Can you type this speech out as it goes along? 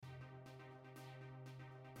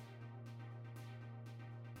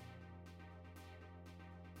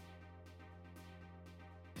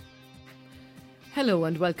Hello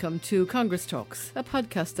and welcome to Congress Talks, a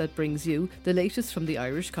podcast that brings you the latest from the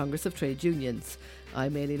Irish Congress of Trade Unions.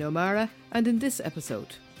 I'm Aileen O'Mara, and in this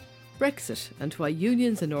episode, Brexit and why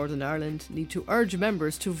unions in Northern Ireland need to urge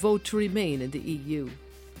members to vote to remain in the EU.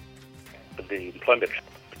 The employment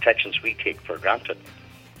protections we take for granted,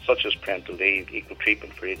 such as parental leave, equal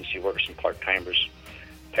treatment for agency workers and part-timers,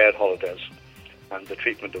 paid holidays, and the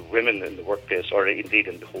treatment of women in the workplace, or indeed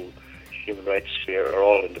in the whole human rights sphere, are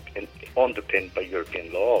all underpinned by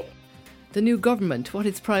European law. The new government, what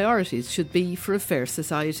its priorities should be for a fair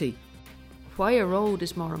society. Why a road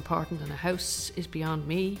is more important than a house is beyond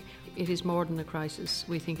me. It is more than a crisis.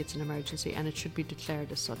 We think it's an emergency and it should be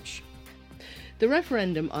declared as such. The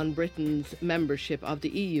referendum on Britain's membership of the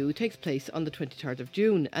EU takes place on the 23rd of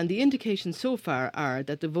June, and the indications so far are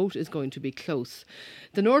that the vote is going to be close.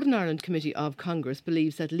 The Northern Ireland Committee of Congress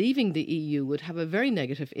believes that leaving the EU would have a very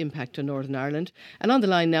negative impact on Northern Ireland. And on the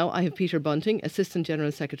line now, I have Peter Bunting, Assistant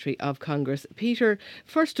General Secretary of Congress. Peter,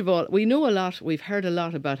 first of all, we've heard a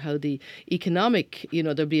lot about how the economic,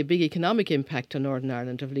 there'll be a big economic impact on Northern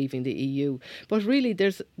Ireland of leaving the EU. But really,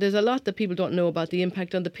 there's a lot that people don't know about the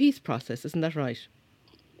impact on the peace process, isn't that right?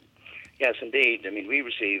 Yes, indeed. I mean, we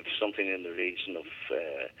receive something in the region of,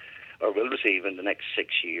 or will receive in the next 6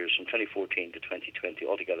 years, from 2014 to 2020,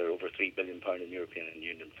 altogether over £3 billion in European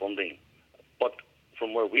Union funding. But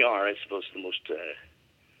from where we are, I suppose the most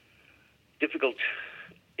difficult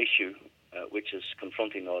issue which is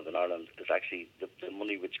confronting Northern Ireland is actually the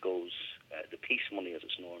money which goes, the peace money as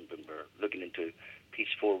it's known. We're looking into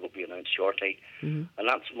Peace 4 will be announced shortly. Mm-hmm. And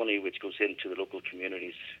that's money which goes into the local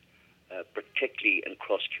communities, particularly in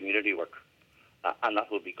cross-community work, and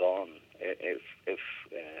that will be gone if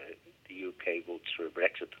the UK votes for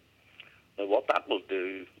Brexit. Now, what that will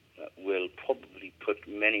do will probably put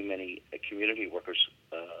many community workers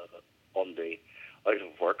out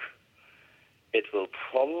of work. It will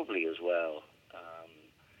probably as well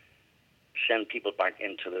send people back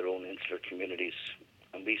into their own insular communities,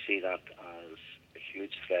 and we see that as a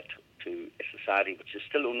huge threat to a society which is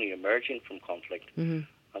still only emerging from conflict. Mm-hmm.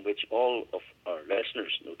 And which all of our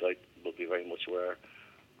listeners, no doubt, will be very much aware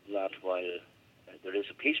that while there is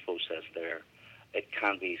a peace process there, it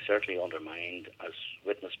can be certainly undermined, as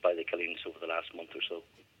witnessed by the killings over the last month or so.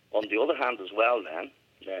 On the other hand as well then,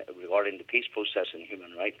 regarding the peace process and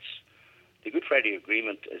human rights, the Good Friday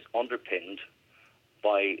Agreement is underpinned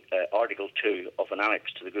by Article 2 of an annex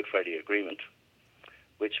to the Good Friday Agreement,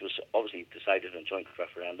 which was obviously decided in joint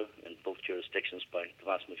referendum in both jurisdictions by the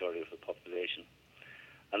vast majority of the population.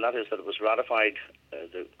 And that is that it was ratified,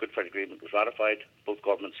 the Good Friday Agreement was ratified, both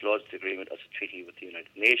governments lodged the agreement as a treaty with the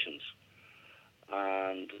United Nations.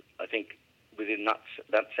 And I think within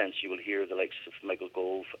that sense you will hear the likes of Michael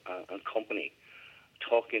Gove and company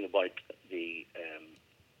talking about the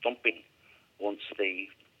dumping once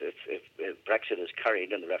if Brexit is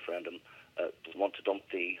carried in the referendum, want to dump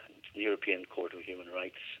the European Court of Human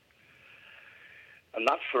Rights. And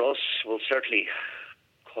that for us will certainly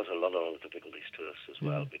cause a lot of difficulties to us as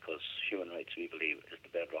well, because human rights, we believe, is the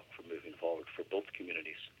bedrock for moving forward for both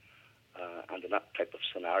communities. And in that type of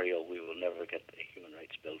scenario, we will never get a human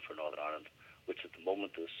rights bill for Northern Ireland, which at the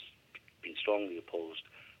moment has been strongly opposed,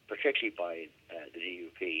 particularly by the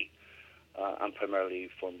DUP, and primarily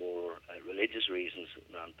for more religious reasons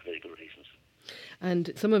than political reasons.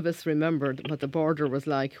 And some of us remembered what the border was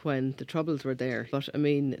like when the Troubles were there. But, I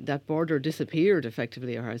mean, that border disappeared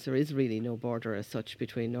effectively, or there is really no border as such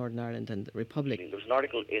between Northern Ireland and the Republic. There was an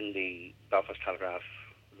article in the Belfast Telegraph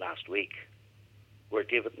last week where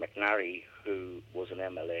David McNary, who was an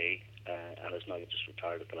MLA and is now just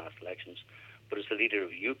retired at the last elections, but is the leader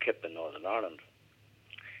of UKIP in Northern Ireland,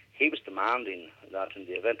 he was demanding that in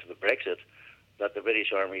the event of a Brexit, that the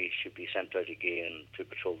British Army should be sent out again to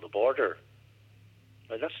patrol the border.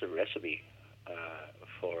 Now, that's the recipe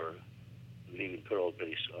for leaving poor old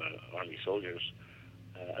British Army soldiers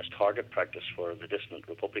as target practice for the dissident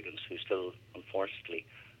Republicans who still, unfortunately,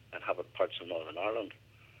 inhabit parts of Northern Ireland.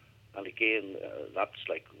 And again, that's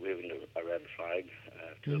like waving a red flag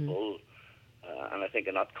to a bull. And I think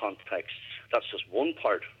in that context, that's just one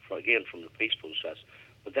part, from the peace process.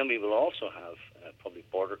 But then we will also have probably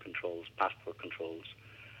border controls, passport controls,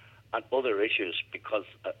 and other issues, because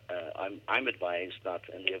I'm advised that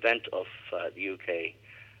in the event of the UK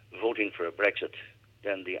voting for a Brexit,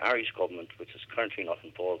 then the Irish government, which is currently not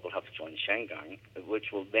involved, will have to join Schengen,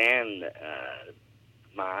 which will then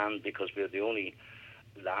man, because we're the only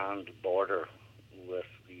land border with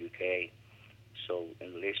the UK, so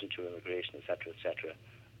in relation to immigration, etc.,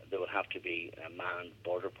 there will have to be manned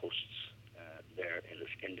border posts there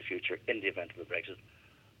in the future in the event of a Brexit.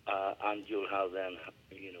 and you'll have then,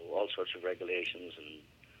 all sorts of regulations and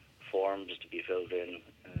forms to be filled in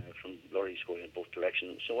from lorries going in both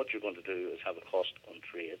directions. So what you're going to do is have a cost on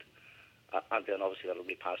trade, and then obviously that will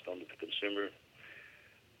be passed on to the consumer.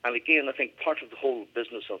 And again, I think part of the whole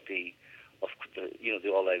business of the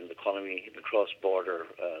all-island economy, the cross-border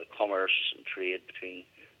commerce and trade between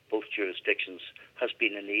both jurisdictions has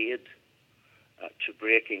been an aid to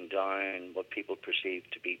breaking down what people perceive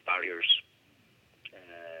to be barriers.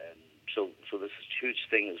 So this is a huge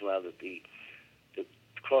thing as well, that the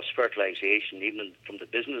cross-fertilisation, even from the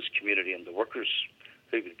business community and the workers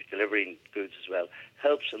who will be delivering goods as well,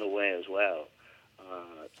 helps in a way as well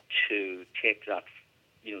to take that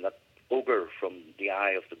ogre from the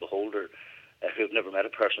eye of the beholder who have never met a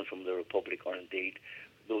person from the Republic, or indeed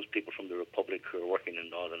those people from the Republic who are working in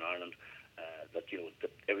Northern Ireland, that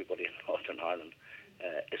everybody in Northern Ireland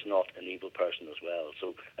is not an evil person as well.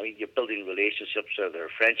 So, I mean, you're building relationships, or there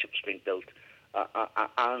are friendships being built,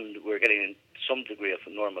 and we're getting some degree of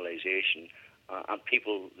normalisation, and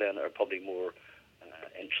people then are probably more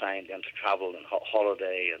inclined then to travel and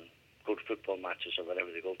holiday and go to football matches or whatever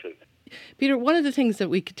they go to. Peter, one of the things that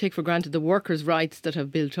we could take for granted, the workers' rights that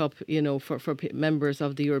have built up, for members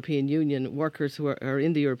of the European Union, workers who are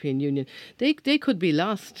in the European Union, they could be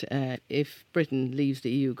lost if Britain leaves the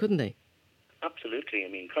EU, couldn't they? Absolutely. I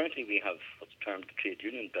mean, currently we have what's termed the Trade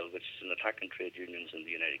Union Bill, which is an attack on trade unions in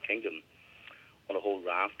the United Kingdom on a whole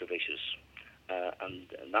raft of issues. And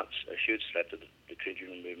that's a huge threat to the trade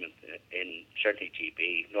union movement in certainly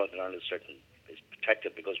GB. Northern Ireland is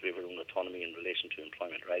protected because we have our own autonomy in relation to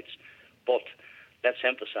employment rights. But let's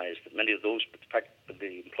emphasise that many of those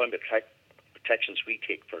the employment protections we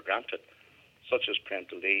take for granted, such as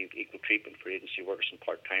parental leave, equal treatment for agency workers and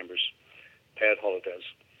part-timers, paid holidays,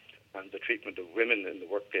 and the treatment of women in the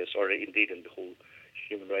workplace, or indeed in the whole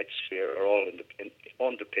human rights sphere, are all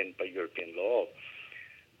underpinned by European law.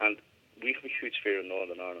 And we have a huge fear in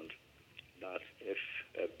Northern Ireland that if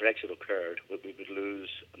Brexit occurred, we would lose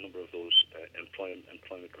a number of those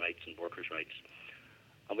employment rights and workers' rights.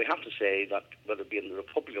 And we have to say that whether it be in the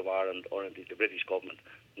Republic of Ireland or indeed the British government,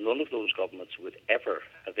 none of those governments would ever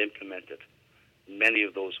have implemented many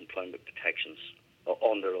of those employment protections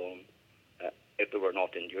on their own if they were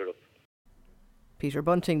not in Europe. Peter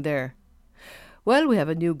Bunting there. Well, we have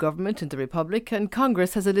a new government in the Republic, and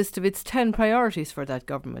Congress has a list of its 10 priorities for that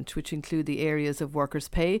government, which include the areas of workers'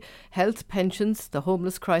 pay, health, pensions, the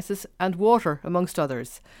homeless crisis and water, amongst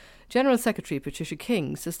others. General Secretary Patricia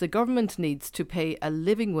King says the government needs to pay a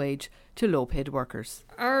living wage to low-paid workers.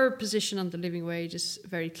 Our position on the living wage is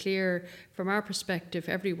very clear. From our perspective,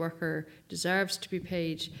 every worker deserves to be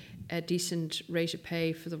paid a decent rate of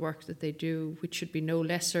pay for the work that they do, which should be no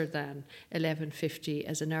lesser than $11.50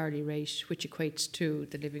 as an hourly rate, which equates to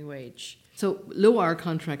the living wage. So low-hour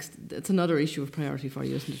contracts, that's another issue of priority for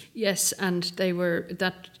you, isn't it? Yes, and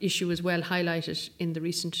that issue was well highlighted in the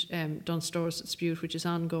recent Dunnes Stores dispute, which is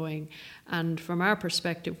ongoing. And from our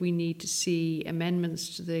perspective, we need to see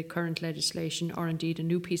amendments to the current legislation, or indeed a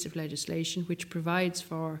new piece of legislation which provides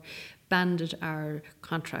for banded hour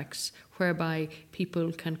contracts, whereby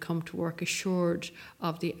people can come to work assured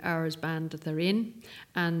of the hours band that they're in,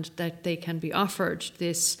 and that they can be offered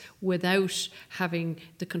this without having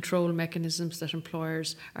the control mechanisms that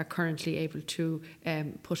employers are currently able to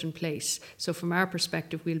put in place. So from our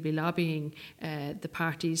perspective, we'll be lobbying the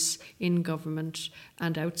parties in government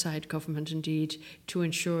and outside government indeed to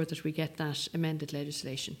ensure that we get that amended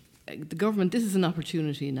legislation. The government, this is an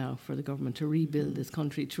opportunity now for the government to rebuild this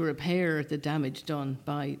country, to repair the damage done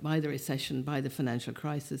by the recession, by the financial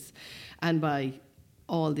crisis, and by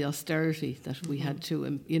all the austerity that we had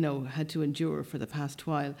to endure for the past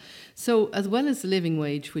while. So, as well as the living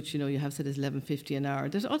wage, which you have said is $11.50 an hour,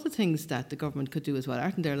 there's other things that the government could do as well,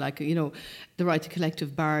 aren't there? Like the right to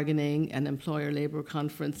collective bargaining, an employer-labour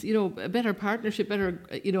conference, a better partnership, better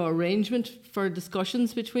arrangement for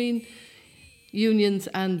discussions between unions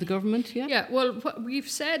and the government, yeah? Yeah, well, what we've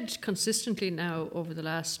said consistently now over the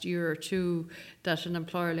last year or two that an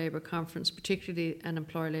employer-labour conference, particularly an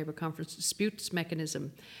employer-labour conference disputes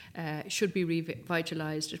mechanism, should be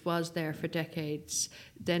revitalised. It was there for decades.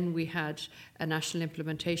 Then we had a national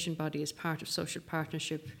implementation body as part of social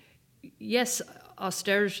partnership. Yes,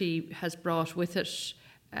 austerity has brought with it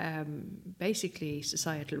basically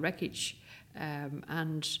societal wreckage,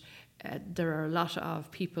 and there are a lot of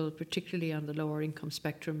people, particularly on the lower income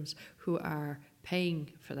spectrums, who are paying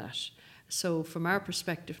for that. So from our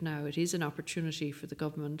perspective now, it is an opportunity for the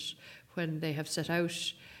government, when they have set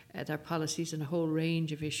out their policies in a whole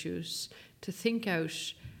range of issues, to think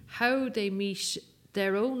out how they meet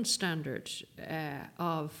their own standard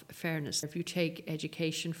of fairness. If you take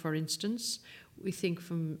education, for instance, we think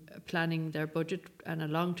from planning their budget on a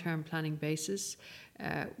long-term planning basis,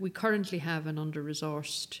 we currently have an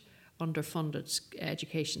under-resourced, underfunded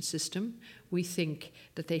education system. We think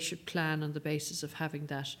that they should plan on the basis of having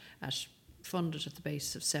that funded at the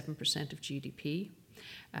basis of 7% of GDP.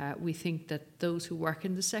 We think that those who work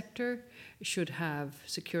in the sector should have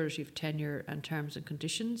security of tenure and terms and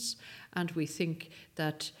conditions. And we think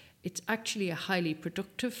that it's actually a highly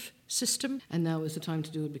productive system. And now is the time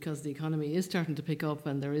to do it because the economy is starting to pick up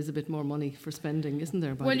and there is a bit more money for spending, isn't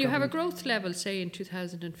there? Well, you have a growth level, say, in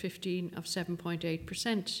 2015 of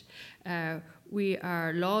 7.8%. We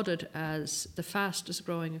are lauded as the fastest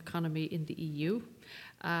growing economy in the EU.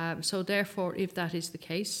 So therefore, if that is the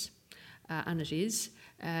case, and it is,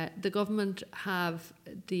 the government have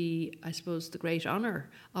the great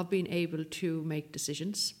honour of being able to make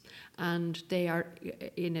decisions, and they are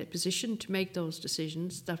in a position to make those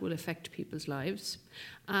decisions that will affect people's lives.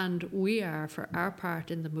 And we are, for our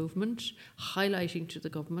part in the movement, highlighting to the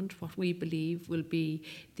government what we believe will be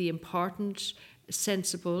the important,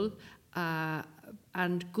 sensible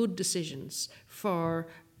and good decisions for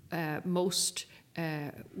most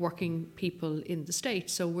working people in the state.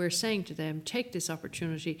 So we're saying to them, take this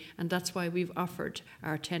opportunity, and that's why we've offered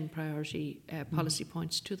our 10 priority policy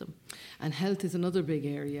points to them. And health is another big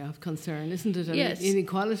area of concern, isn't it? Yes.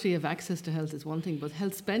 Inequality of access to health is one thing, but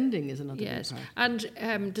health spending is another big part.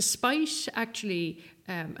 And despite actually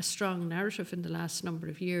a strong narrative in the last number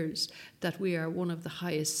of years that we are one of the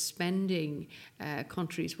highest spending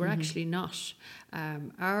countries, we're actually not.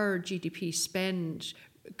 Our GDP spend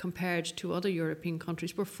compared to other European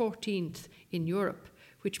countries, we're 14th in Europe,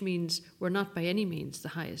 which means we're not by any means the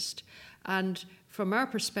highest. And from our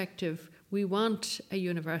perspective, we want a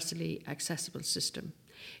universally accessible system.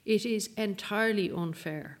 It is entirely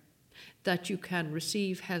unfair that you can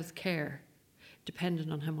receive health care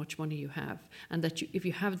dependent on how much money you have, and that if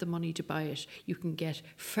you have the money to buy it, you can get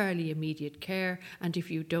fairly immediate care, and if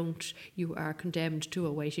you don't, you are condemned to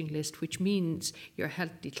a waiting list, which means your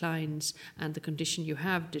health declines and the condition you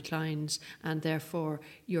have declines, and therefore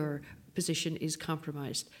your position is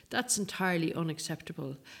compromised. That's entirely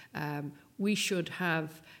unacceptable. We should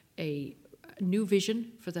have a new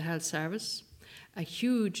vision for the health service. A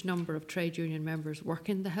huge number of trade union members work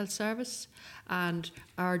in the health service, and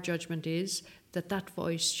our judgment is that that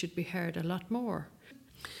voice should be heard a lot more.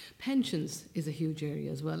 Pensions is a huge area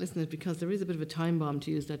as well, isn't it? Because there is a bit of a time bomb,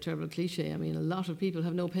 to use that terrible cliche. I mean, a lot of people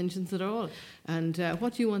have no pensions at all. And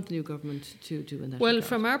what do you want the new government to do in that regard?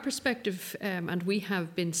 From our perspective, and we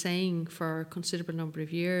have been saying for a considerable number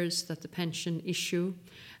of years that the pension issue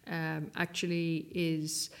actually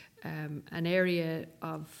is an area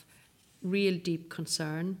of real deep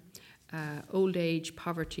concern. Old age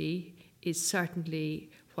poverty is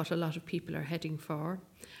certainly what a lot of people are heading for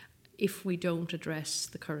if we don't address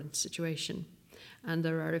the current situation. And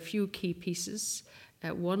there are a few key pieces.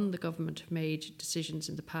 One, the government have made decisions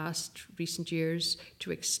in the past recent years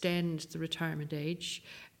to extend the retirement age.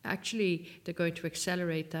 Actually, they're going to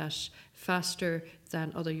accelerate that faster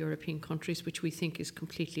than other European countries, which we think is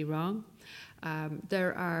completely wrong.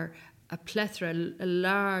 There are a plethora, a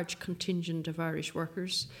large contingent of Irish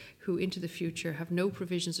workers who into the future have no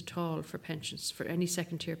provisions at all for pensions, for any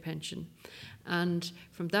second-tier pension. And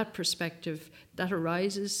from that perspective, that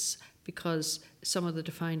arises because some of the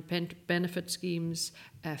defined benefit schemes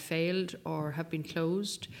failed or have been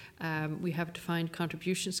closed. We have a defined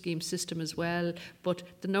contribution scheme system as well, but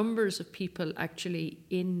the numbers of people actually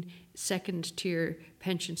in second-tier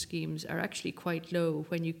pension schemes are actually quite low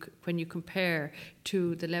when you compare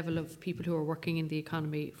to the level of people who are working in the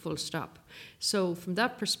economy, full stop. So from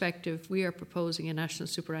that perspective, we are proposing a national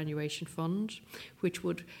superannuation fund, which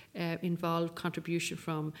would involve contribution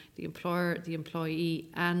from the employer, the employee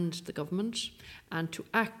and the government, and to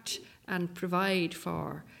act and provide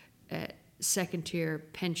for second-tier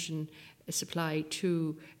pension supply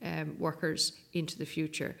to workers into the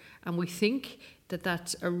future. And we think that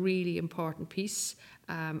that's a really important piece,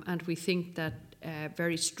 and we think that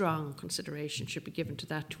very strong consideration should be given to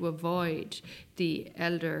that to avoid the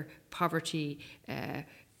elder poverty,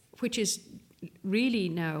 which is really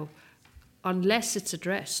now, unless it's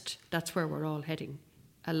addressed, that's where we're all heading.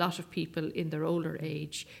 A lot of people in their older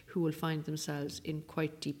age who will find themselves in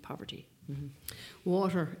quite deep poverty. Mm-hmm.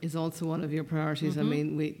 Water is also one of your priorities. I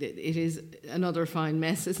mean, it is another fine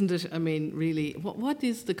mess, isn't it? I mean, really, what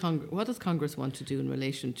does Congress want to do in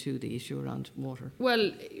relation to the issue around water?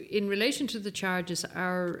 Well, in relation to the charges,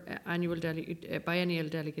 our biennial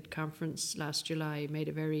delegate conference last July made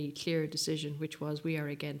a very clear decision, which was we are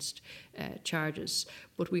against charges.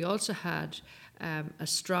 But we also had a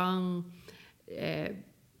strong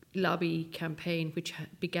lobby campaign which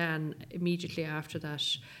began immediately after that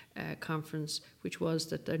conference, which was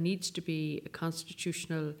that there needs to be a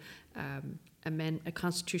constitutional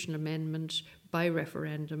amendment by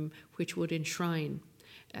referendum which would enshrine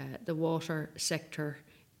the water sector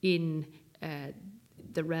in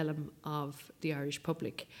the realm of the Irish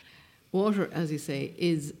public. Water, as you say,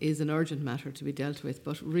 is an urgent matter to be dealt with,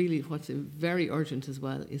 but really what's very urgent as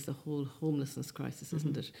well is the whole homelessness crisis,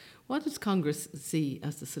 isn't it? What does Congress see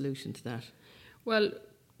as the solution to that? Well,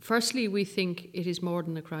 firstly, we think it is more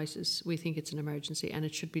than a crisis. We think it's an emergency and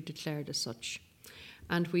it should be declared as such.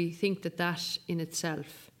 And we think that that in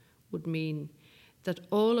itself would mean that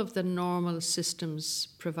all of the normal systems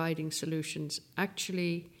providing solutions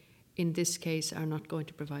actually, in this case, are not going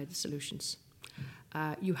to provide the solutions.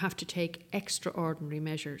 You have to take extraordinary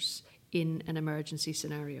measures in an emergency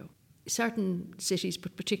scenario. Certain cities,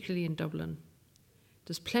 but particularly in Dublin,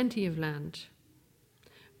 there's plenty of land,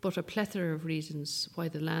 but a plethora of reasons why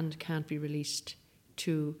the land can't be released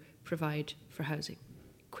to provide for housing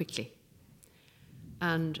quickly.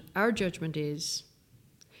 And our judgment is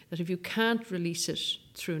that if you can't release it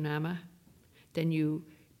through NAMA, then you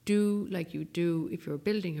do like you do if you're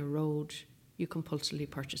building a road, you compulsorily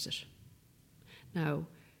purchase it. Now,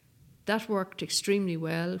 that worked extremely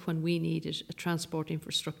well when we needed a transport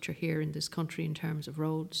infrastructure here in this country in terms of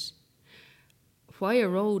roads. Why a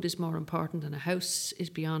road is more important than a house is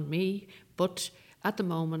beyond me, but at the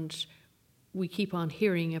moment we keep on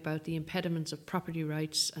hearing about the impediments of property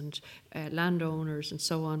rights and landowners and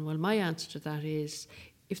so on. Well, my answer to that is,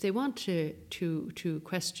 if they want to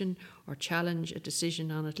question or challenge a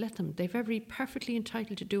decision on it, let them. They're perfectly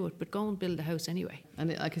entitled to do it, but go and build a house anyway.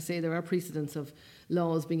 And like I say, there are precedents of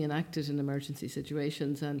laws being enacted in emergency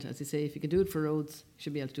situations, and as you say, if you can do it for roads, you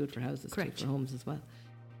should be able to do it for houses, correct, for homes as well.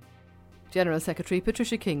 General Secretary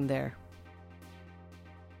Patricia King there.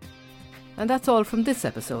 And that's all from this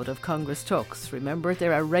episode of Congress Talks. Remember,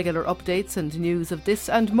 there are regular updates and news of this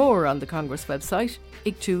and more on the Congress website,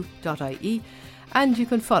 ictu.ie, and you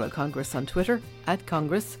can follow Congress on Twitter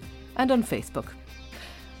 @Congress and on Facebook.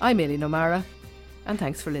 I'm Aileen O'Mara, and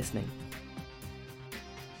thanks for listening.